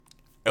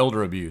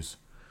Elder abuse.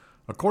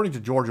 According to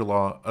Georgia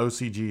law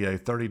OCGA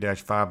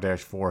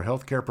 30-5-4,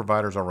 healthcare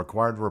providers are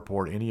required to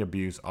report any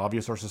abuse,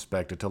 obvious or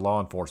suspected, to law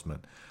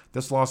enforcement.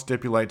 This law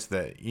stipulates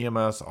that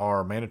EMS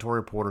are mandatory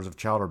reporters of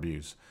child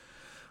abuse.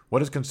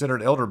 What is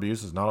considered elder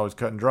abuse is not always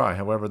cut and dry.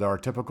 However, there are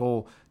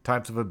typical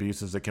types of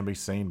abuses that can be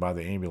seen by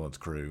the ambulance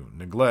crew.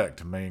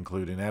 Neglect may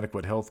include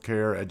inadequate health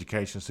care,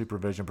 education,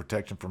 supervision,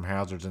 protection from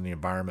hazards in the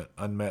environment,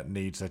 unmet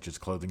needs such as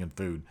clothing and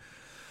food.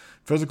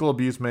 Physical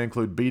abuse may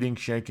include beating,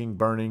 shaking,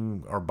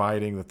 burning, or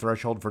biting. The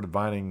threshold for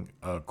defining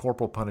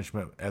corporal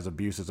punishment as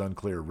abuse is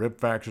unclear. Rib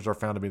fractures are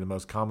found to be the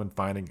most common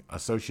finding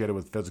associated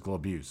with physical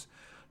abuse.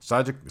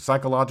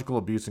 Psychological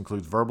abuse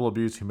includes verbal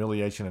abuse,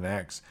 humiliation, and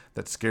acts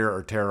that scare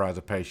or terrorize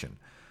a patient.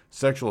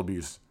 Sexual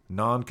abuse,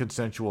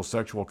 non-consensual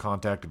sexual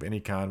contact of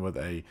any kind with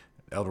a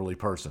elderly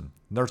person.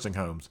 Nursing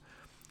homes.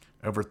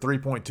 Over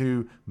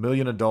 3.2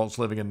 million adults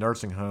living in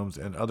nursing homes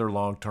and other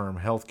long-term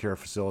health care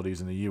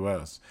facilities in the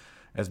U.S.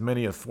 As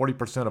many as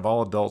 40% of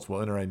all adults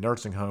will enter a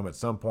nursing home at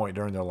some point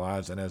during their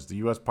lives, and as the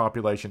U.S.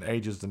 population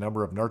ages, the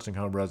number of nursing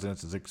home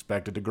residents is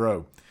expected to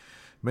grow.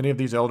 Many of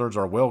these elders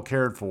are well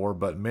cared for,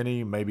 but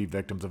many may be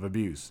victims of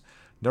abuse.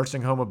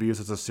 Nursing home abuse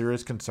is a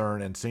serious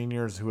concern, and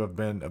seniors who have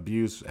been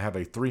abused have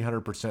a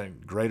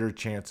 300% greater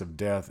chance of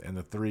death in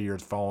the 3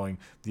 years following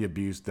the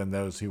abuse than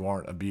those who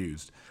aren't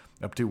abused.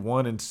 Up to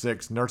 1 in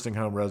 6 nursing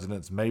home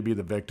residents may be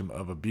the victim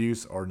of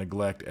abuse or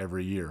neglect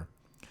every year.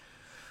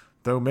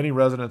 Though many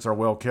residents are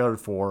well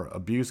cared for,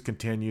 abuse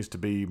continues to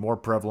be more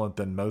prevalent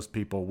than most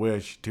people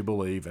wish to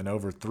believe, and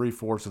over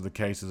 3/4 of the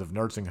cases of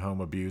nursing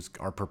home abuse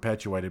are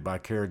perpetuated by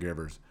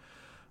caregivers.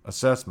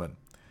 Assessment.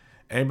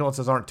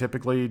 Ambulances aren't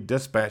typically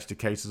dispatched to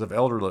cases of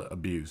elder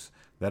abuse.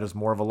 That is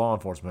more of a law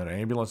enforcement.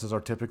 Ambulances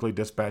are typically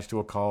dispatched to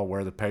a call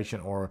where the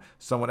patient or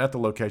someone at the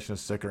location is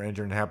sick or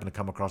injured and happen to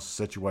come across a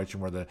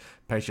situation where the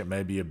patient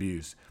may be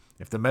abused.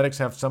 If the medics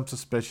have some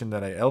suspicion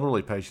that an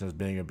elderly patient is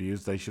being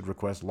abused, they should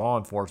request law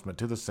enforcement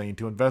to the scene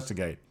to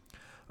investigate.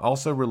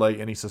 Also relay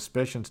any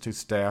suspicions to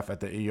staff at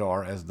the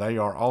ER, as they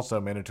are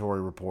also mandatory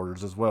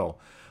reporters as well.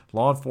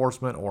 Law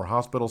enforcement or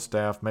hospital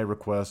staff may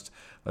request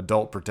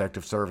adult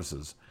protective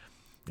services.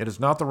 It is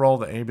not the role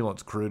of the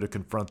ambulance crew to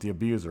confront the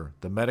abuser.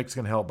 The medics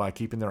can help by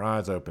keeping their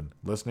eyes open,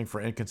 listening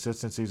for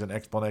inconsistencies and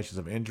explanations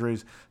of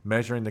injuries,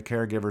 measuring the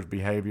caregiver's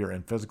behavior,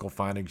 and physical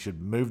findings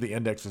should move the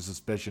index of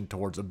suspicion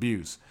towards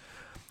abuse.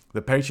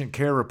 The patient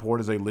care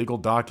report is a legal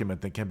document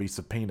that can be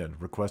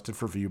subpoenaed, requested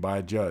for view by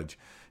a judge.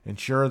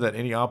 Ensure that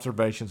any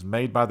observations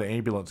made by the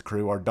ambulance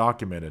crew are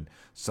documented.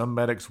 Some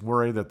medics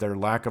worry that their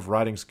lack of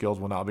writing skills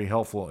will not be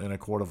helpful in a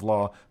court of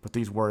law, but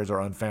these worries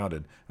are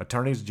unfounded.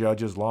 Attorneys,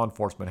 judges, law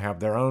enforcement have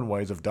their own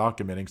ways of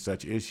documenting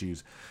such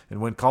issues, and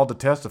when called to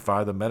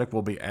testify, the medic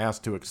will be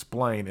asked to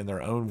explain in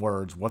their own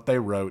words what they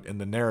wrote in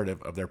the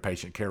narrative of their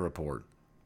patient care report.